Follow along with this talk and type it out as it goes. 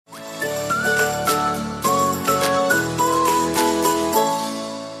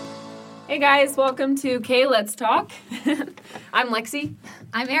guys, welcome to Okay, Let's Talk. I'm Lexi.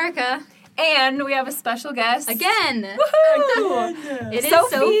 I'm Erica. And we have a special guest. Again. Woohoo! It is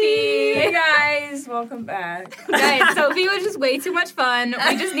Sophie. Sophie. Hey guys, welcome back. Guys, Sophie was just way too much fun.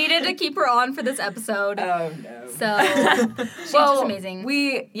 We just needed to keep her on for this episode. Oh no. So, she's just amazing.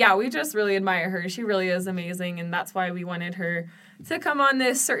 We just really admire her. She really is amazing, and that's why we wanted her to come on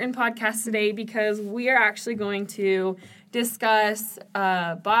this certain podcast today, because we are actually going to discuss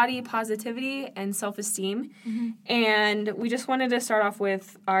body positivity and self-esteem. Mm-hmm. And we just wanted to start off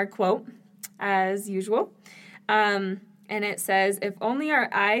with our quote, as usual. And it says, "If only our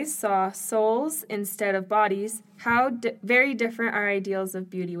eyes saw souls instead of bodies, how very different our ideals of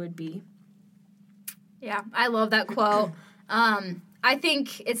beauty would be." Yeah, I love that quote. I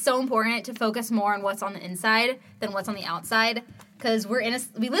think it's so important to focus more on what's on the inside than what's on the outside, because we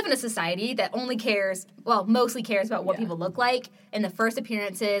live in a society that mostly cares about what people look like and the first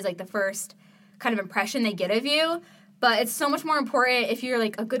appearances, like the first kind of impression they get of you. But it's so much more important if you're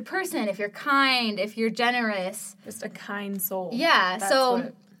like a good person, if you're kind, if you're generous. Just a kind soul. Yeah,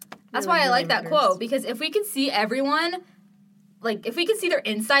 that's why I like that quote, because if we could see everyone, like if we could see their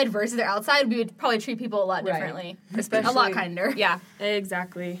inside versus their outside, we would probably treat people a lot differently. Especially, a lot kinder. Yeah,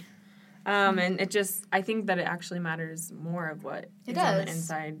 exactly. And it just, I think that it actually matters more of what is on the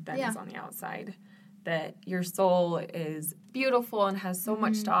inside than is on the outside. That your soul is beautiful and has so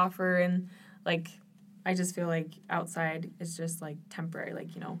much to offer, and like, I just feel like outside is just like temporary, like,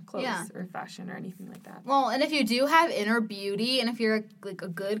 clothes or fashion or anything like that. Well, and if you do have inner beauty, and if you're like a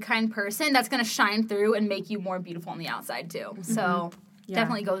good, kind person, that's going to shine through and make you more beautiful on the outside too. Mm-hmm. So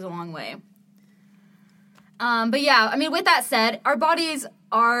definitely goes a long way. But yeah, I mean, with that said, our bodies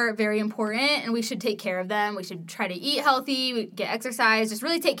are very important, and we should take care of them. We should try to eat healthy, get exercise, just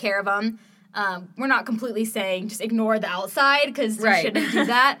really take care of them. We're not completely saying just ignore the outside, because you shouldn't do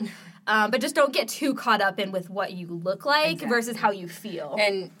that. But just don't get too caught up in with what you look like versus how you feel.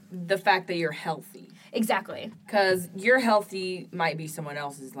 And the fact that you're healthy. Exactly. Because you're healthy might be someone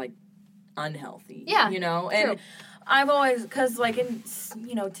else's, like, unhealthy. Yeah, And true. I've always, because, like, in,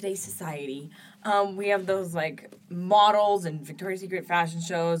 today's society, we have those, like, models and Victoria's Secret fashion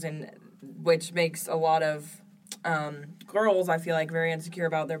shows, and which makes a lot of girls, I feel like, very insecure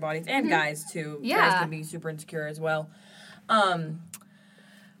about their bodies, and guys, too. Yeah. Guys can be super insecure as well.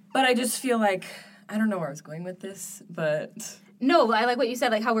 But I just feel like, I don't know where I was going with this, but... No, I like what you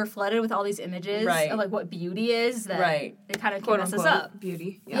said, like how we're flooded with all these images of like what beauty is, that it kind of messes us up.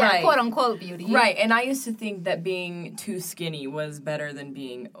 Beauty. Yeah, quote-unquote beauty. Right, and I used to think that being too skinny was better than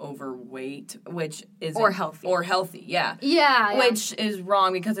being overweight, which is... Or healthy. Or healthy, yeah. Yeah. Which is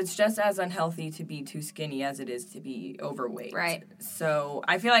wrong, because it's just as unhealthy to be too skinny as it is to be overweight. Right. So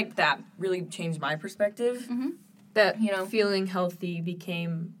I feel like that really changed my perspective. Mm-hmm. That, feeling healthy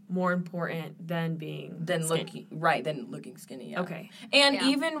became more important than being looking skinny. Yeah. Okay. And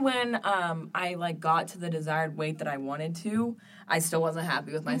even when I like got to the desired weight that I wanted to, I still wasn't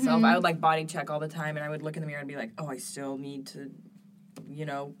happy with myself. Mm-hmm. I would like body check all the time, and I would look in the mirror and be like, "Oh, I still need to,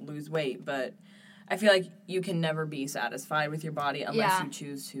 lose weight." But I feel like you can never be satisfied with your body unless you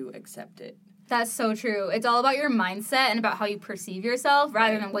choose to accept it. That's so true. It's all about your mindset and about how you perceive yourself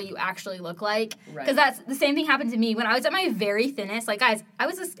rather than what you actually look like. Because that's the same thing happened to me when I was at my very thinnest. Like, guys, I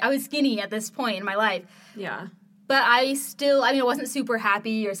was skinny at this point in my life. Yeah. But I wasn't super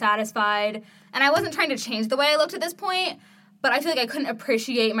happy or satisfied. And I wasn't trying to change the way I looked at this point. But I feel like I couldn't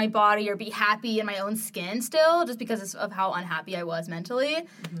appreciate my body or be happy in my own skin still, just because of how unhappy I was mentally.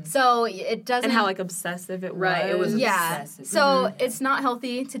 Mm-hmm. So it doesn't... And how, like, obsessive it was. Right, it was obsessive. So it's not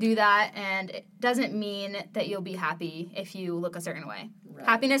healthy to do that, and it doesn't mean that you'll be happy if you look a certain way. Right.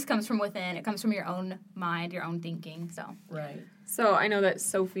 Happiness comes from within. It comes from your own mind, your own thinking, so... Right. So I know that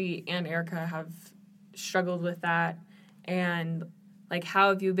Sophie and Erica have struggled with that, and, like, how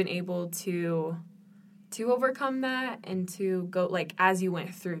have you been able to overcome that and to go, like, as you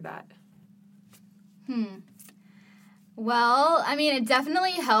went through that? Well, I mean, it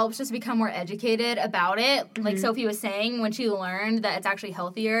definitely helps just become more educated about it. Like Sophie was saying, when she learned that it's actually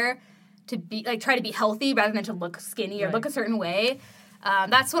healthier to be, like, try to be healthy rather than to look skinny or look a certain way.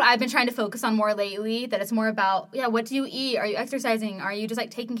 That's what I've been trying to focus on more lately, that it's more about, what do you eat? Are you exercising? Are you just,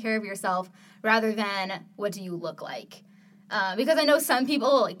 like, taking care of yourself rather than what do you look like? Because I know some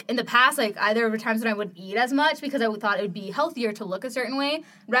people, like, in the past, like, there were times when I wouldn't eat as much because I thought it would be healthier to look a certain way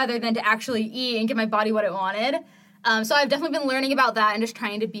rather than to actually eat and give my body what it wanted. So I've definitely been learning about that and just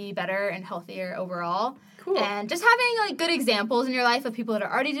trying to be better and healthier overall. Cool. And just having, like, good examples in your life of people that are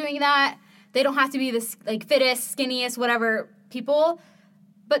already doing that. They don't have to be the, like, fittest, skinniest, whatever people,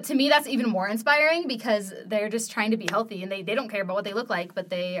 But to me, that's even more inspiring because they're just trying to be healthy and they don't care about what they look like, but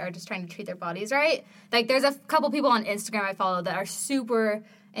they are just trying to treat their bodies right. Like, there's a couple people on Instagram I follow that are super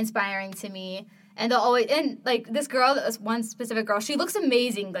inspiring to me. And they'll always, and like this girl, this one specific girl, she looks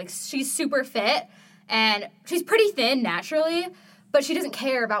amazing. Like, she's super fit and she's pretty thin naturally, but she doesn't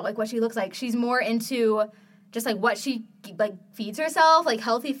care about like what she looks like. She's more into just like what she like feeds herself, like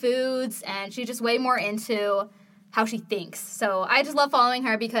healthy foods, and she's just way more into how she thinks. So I just love following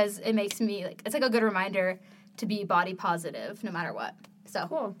her because it makes me like, it's like a good reminder to be body positive no matter what. So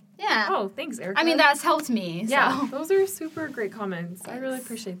Cool. yeah. Oh, thanks, Erica. I mean, that's helped me. Yeah, So. those are super great comments. I really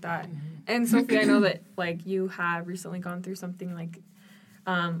appreciate that. And Sophie, I know that like you have recently gone through something like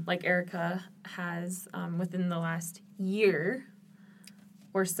Erica has within the last year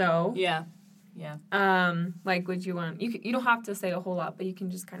or so. Yeah. Like, would you want you don't have to say a whole lot, but you can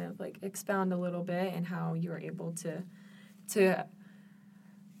just kind of like expound a little bit and how you were able to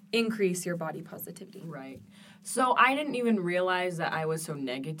increase your body positivity. Right. So I didn't even realize that I was so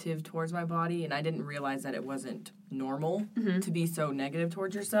negative towards my body, and I didn't realize that it wasn't normal to be so negative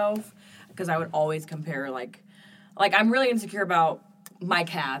towards yourself, because I would always compare like I'm really insecure about my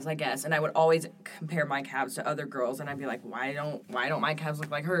calves, I guess, and I would always compare my calves to other girls, and I'd be like, why don't my calves look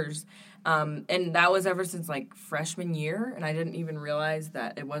like hers? And that was ever since like freshman year, and I didn't even realize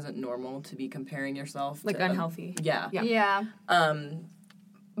that it wasn't normal to be comparing yourself Like to unhealthy. Yeah.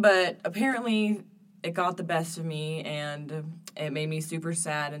 But apparently it got the best of me, and it made me super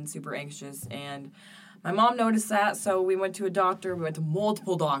sad and super anxious, and my mom noticed that, so we went to a doctor. We went to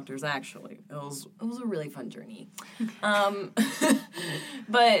multiple doctors, actually. It was a really fun journey.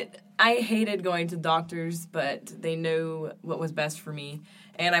 But I hated going to doctors, but they knew what was best for me.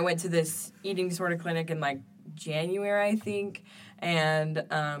 And I went to this eating disorder clinic in, like, January, I think. And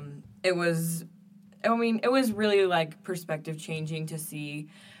it was really, like, perspective changing to see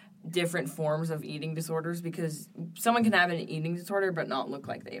different forms of eating disorders, because someone can have an eating disorder but not look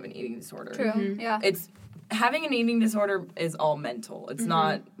like they have an eating disorder. True. Yeah. It's having an eating disorder is all mental. It's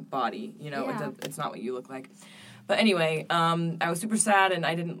not body, Yeah. It's not what you look like. But anyway, I was super sad, and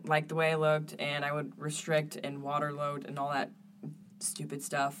I didn't like the way I looked, and I would restrict and water load and all that stupid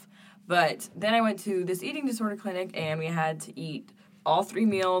stuff. But then I went to this eating disorder clinic, and we had to eat all 3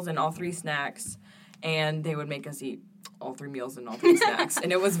 meals and all 3 snacks, and they would make us eat all 3 meals and all 3 snacks.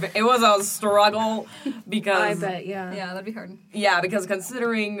 And it was a struggle because... I bet, yeah. Yeah, that'd be hard. Yeah, because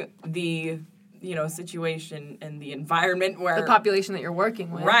considering the, situation and the environment where... The population that you're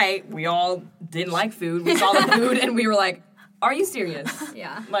working with. Right. We all didn't like food. We saw the food, and we were like, are you serious?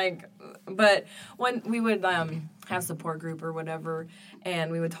 Yeah. But when we would have support group or whatever,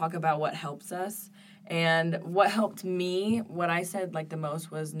 and we would talk about what helps us. And what helped me, what I said the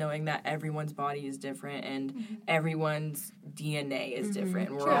most, was knowing that everyone's body is different and everyone's DNA is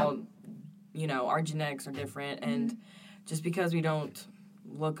different. We're all, our genetics are different, and just because we don't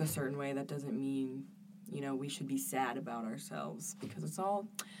look a certain way, that doesn't mean, we should be sad about ourselves, because it's all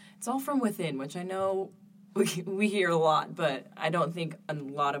from within, which I know we hear a lot, but I don't think a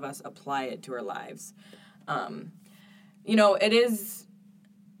lot of us apply it to our lives. It is,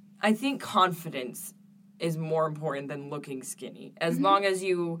 I think confidence is more important than looking skinny. As long as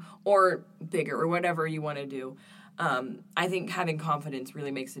or bigger, or whatever you want to do. I think having confidence really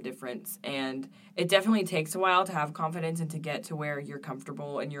makes a difference. And it definitely takes a while to have confidence and to get to where you're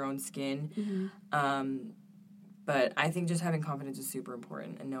comfortable in your own skin. But I think just having confidence is super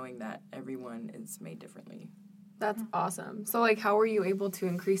important, and knowing that everyone is made differently. That's awesome. So, how were you able to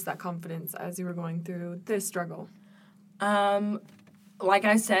increase that confidence as you were going through this struggle? Like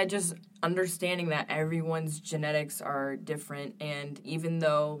I said, just understanding that everyone's genetics are different, and even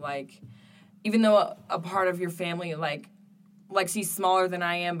though a part of your family, she's smaller than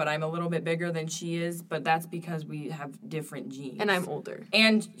I am, but I'm a little bit bigger than she is, but that's because we have different genes. And I'm older.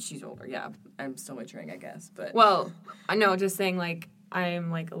 And she's older, yeah. I'm still maturing, I guess, but... Well, I know, just saying,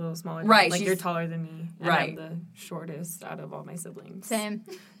 I'm, a little smaller. Right. You're taller than me. And Right. I'm the shortest out of all my siblings. Same.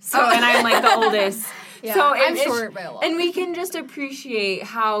 So, and I'm, the oldest. Yeah, so I'm short by a lot. And we can just appreciate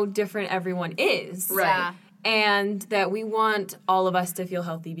how different everyone is. Right. Yeah. And that we want all of us to feel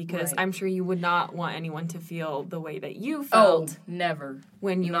healthy, because Right. I'm sure you would not want anyone to feel the way that you Oh, felt never.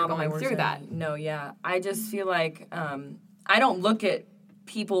 when you Not were on my going worst through that. enemy. No, yeah. I just feel like I don't look at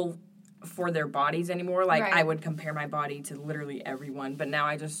people for their bodies anymore. Right. I would compare my body to literally everyone, but now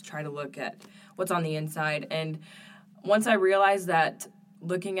I just try to look at what's on the inside. And once I realized that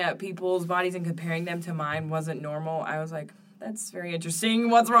looking at people's bodies and comparing them to mine wasn't normal, I was like, that's very interesting.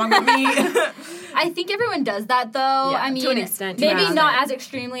 What's wrong with me? I think everyone does that, though. Yeah, I mean, to an extent, maybe yeah. not as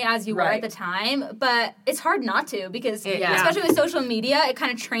extremely as you were Right. at the time, but it's hard not to because, Yeah. especially with social media, it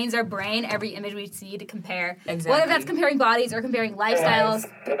kind of trains our brain every image we see to compare. Exactly. Whether that's comparing bodies or comparing lifestyles.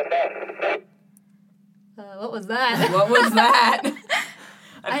 What was that? What was that?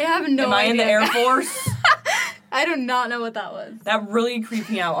 I have no Am I idea. in the Air Force? I do not know what that was. That really creeped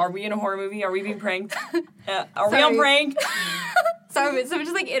me out. Are we in a horror movie? Are we being pranked? Are we Sorry. on prank? Sorry, but someone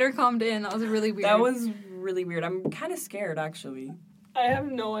just like intercomed in. That was really weird. That was really weird. I'm kind of scared, actually. I have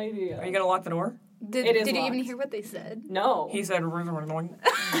no idea. Are you going to lock the door? Did It is you even locked. hear what they said? No. He said,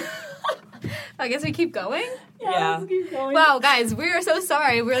 I guess we keep going. yeah. Let's keep going. Wow, guys, we are so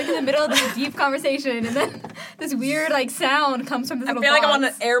sorry. We're like in the middle of this deep conversation, and then this weird like sound comes from this I little feel like I'm on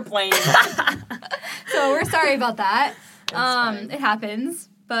box. an airplane. So we're sorry about that. fine. It happens.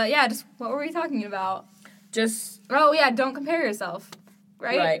 But yeah, just what were we talking about? Just, Oh yeah, don't compare yourself.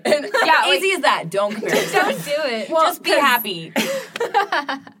 Right? right. Yeah, like- Easy as that. Don't compare yourself. Don't do it. Just be happy.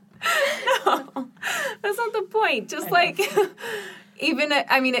 No, that's not the point. Just like, even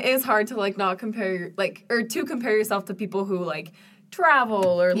I mean, it is hard to like not compare or to compare yourself to people who like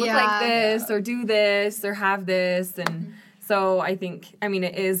travel or look Yeah. like this or do this or have this, and so I think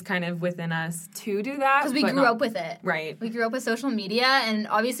it is kind of within us to do that Because we but grew not- up with it. right. We grew up with social media, and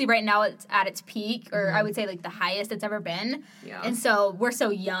obviously right now it's at its peak, or I would say like the highest it's ever been. Yeah. And so we're so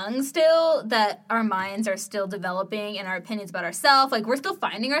young still that our minds are still developing and our opinions about ourselves. Like we're still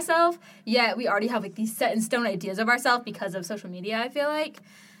finding ourselves, yet we already have like these set in stone ideas of ourselves because of social media, I feel like.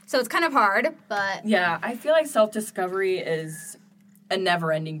 So it's kind of hard, but Yeah, I feel like self-discovery is a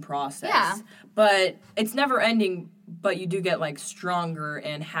never-ending process. Yeah. But it's never-ending, but you do get, like, stronger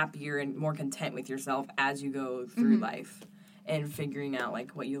and happier and more content with yourself as you go through life and figuring out,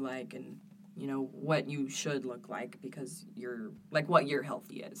 like, what you like and, you know, what you should look like because you're, like, what your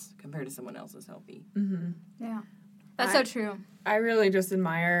healthy is compared to someone else's healthy. yeah. That's so true. I really just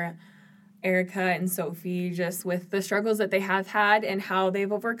admire Erica and Sophie just with the struggles that they have had and how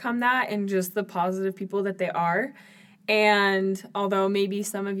they've overcome that and just the positive people that they are. And although maybe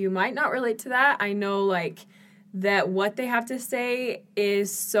some of you might not relate to that, I know like that what they have to say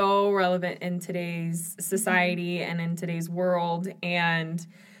is so relevant in today's society and in today's world, and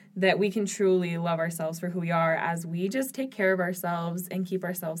that we can truly love ourselves for who we are as we just take care of ourselves and keep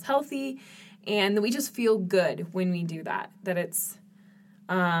ourselves healthy, and that we just feel good when we do that, that it's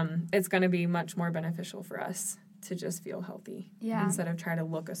going to be much more beneficial for us to just feel healthy instead of try to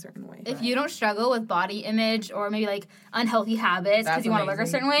look a certain way. If you don't struggle with body image or maybe like unhealthy habits because That's you want to look a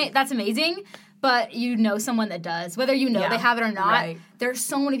amazing. certain way, that's amazing. But you know someone that does, whether you know Yeah. they have it or not. Right. There's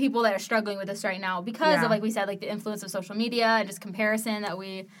so many people that are struggling with this right now because Yeah. of, like we said, like the influence of social media and just comparison that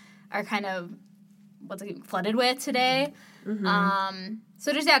we are kind of flooded with today.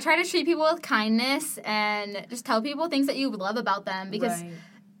 So just try to treat people with kindness and just tell people things that you love about them because. Right.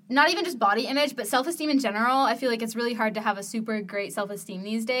 Not even just body image, but self-esteem in general. I feel like it's really hard to have a super great self-esteem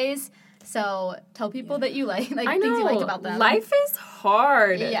these days. So tell people that you like I things know. you like about them. Life is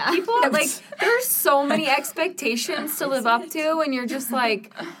hard. Yeah. People like there's so many expectations to live up to, and you're just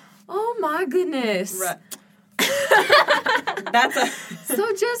like, oh my goodness. Right. That's a...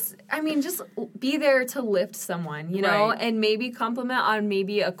 So just be there to lift someone, you know, Right. and maybe compliment on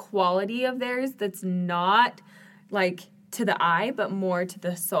maybe a quality of theirs that's not like to the eye, but more to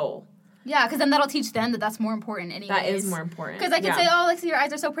the soul. Yeah, because then that'll teach them that that's more important anyways. That is more important. Because I could say, oh, Lexi, your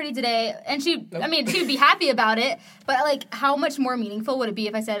eyes are so pretty today. And she would be happy about it. But, like, how much more meaningful would it be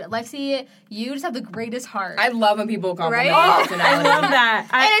if I said, Lexi, you just have the greatest heart. I love when people compliment Right? my Oh, I personality. love that.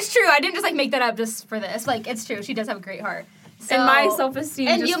 and it's true. I didn't just, like, make that up just for this. Like, it's true. She does have a great heart. So, and my self-esteem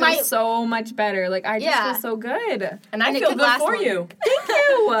and just you feels might- so much better. Like, I just Yeah. feel so good. And I And it feel could good last for longer. you. Thank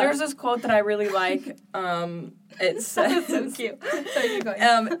you. There's this quote that I really like. It says, so cute. So you go.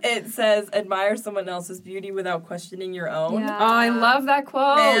 it says, admire someone else's beauty without questioning your own. Yeah. Oh, I love that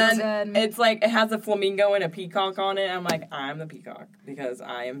quote. And good. it's like, it has a flamingo and a peacock on it. I'm like, I'm the peacock because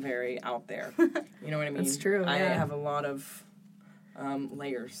I am very out there. You know what I mean? That's true, I yeah. have a lot of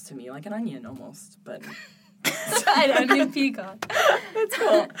layers to me, like an onion almost. But I don't need peacock. that's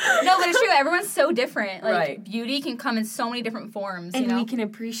cool. No, but it's true. Everyone's so different. Like Right. beauty can come in so many different forms. and you know, we can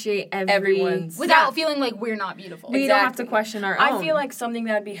appreciate Everyone's- without feeling like we're not beautiful. We don't have to Exactly. question our own. I feel like something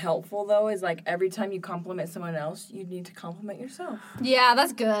that'd be helpful though is like every time you compliment someone else, you need to compliment yourself. Yeah,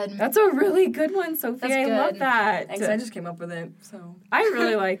 that's good. That's a really good one, Sophie. That's I love good. that. Thanks, I just came up with it. So I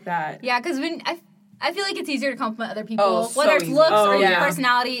really like that. Yeah, because when I feel like it's easier to compliment other people, Oh, so whether it's easy. looks Oh, or your yeah.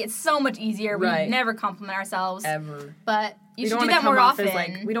 personality. It's so much easier. Right. We never compliment ourselves, ever. but you We should don't do wanna that more come off often. as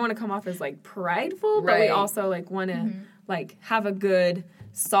like we don't want to come off as like prideful, but we Right. also like want to like have a good,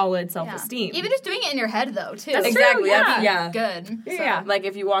 solid self-esteem. Even just doing it in your head, though, too. That's Exactly. true, yeah. Yeah. Good. Yeah. Like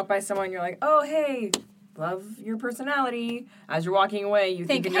if you walk by someone, you're like, oh, hey, love your personality. As you're walking away, you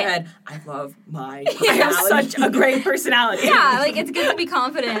think in your hey. head, I love my I have personality. such a great personality. Yeah, like it's good to be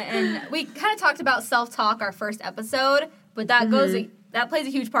confident. And we kind of talked about self-talk our first episode, but that that plays a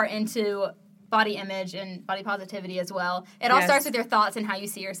huge part into body image and body positivity as well. It all Yes. starts with your thoughts and how you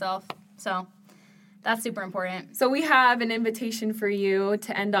see yourself. So that's super important. So we have an invitation for you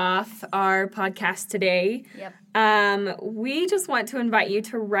to end off our podcast today. Yep. We just want to invite you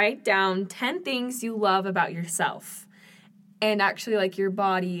to write down 10 things you love about yourself and actually like your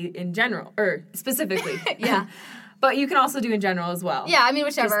body in general, or specifically. Yeah. But you can also do in general as well. Yeah, I mean,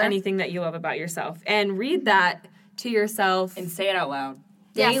 whichever. Just anything that you love about yourself. And read that to yourself. And say it out loud.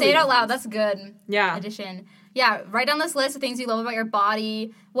 Yeah, daily. say it out loud. That's a good Yeah. addition. Yeah, write down this list of things you love about your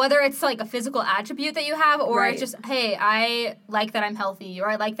body, whether it's like a physical attribute that you have or Right. it's just, hey, I like that I'm healthy or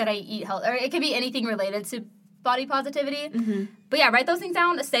I like that I eat healthy. Or it could be anything related to body positivity. Mm-hmm. But yeah, write those things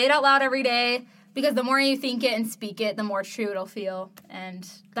down. Say it out loud every day because the more you think it and speak it, the more true it'll feel. And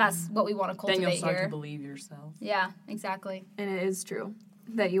that's what we want to Then cultivate you'll start here. to believe yourself. Yeah, exactly. And it is true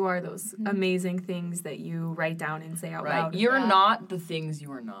that you are those amazing things that you write down and say out Right? loud. You're Yeah. not the things you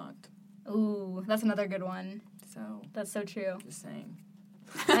are not. Ooh, that's another good one. So, That's so true. just saying.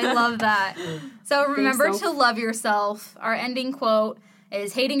 I love that. So remember so. to love yourself. Our ending quote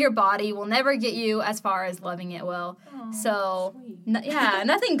is hating your body will never get you as far as loving it will. So,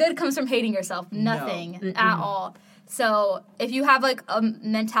 nothing good comes from hating yourself. Nothing at all. So if you have like a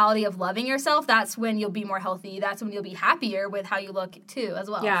mentality of loving yourself, that's when you'll be more healthy. That's when you'll be happier with how you look too as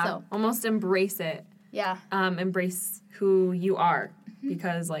well. Yeah. So, Almost embrace it. yeah. Embrace who you are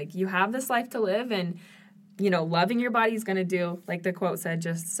because like you have this life to live and you know loving your body is going to do like the quote said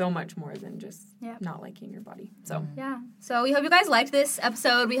just so much more than just Yep. not liking your body. So Yeah. So we hope you guys liked this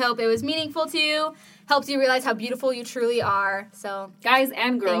episode. We hope it was meaningful to you, helps you realize how beautiful you truly are. So guys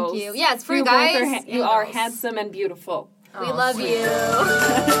and girls, thank you. Yeah, it's for you guys. both are and you are girls. handsome and beautiful. We love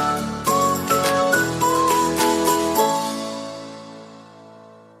you.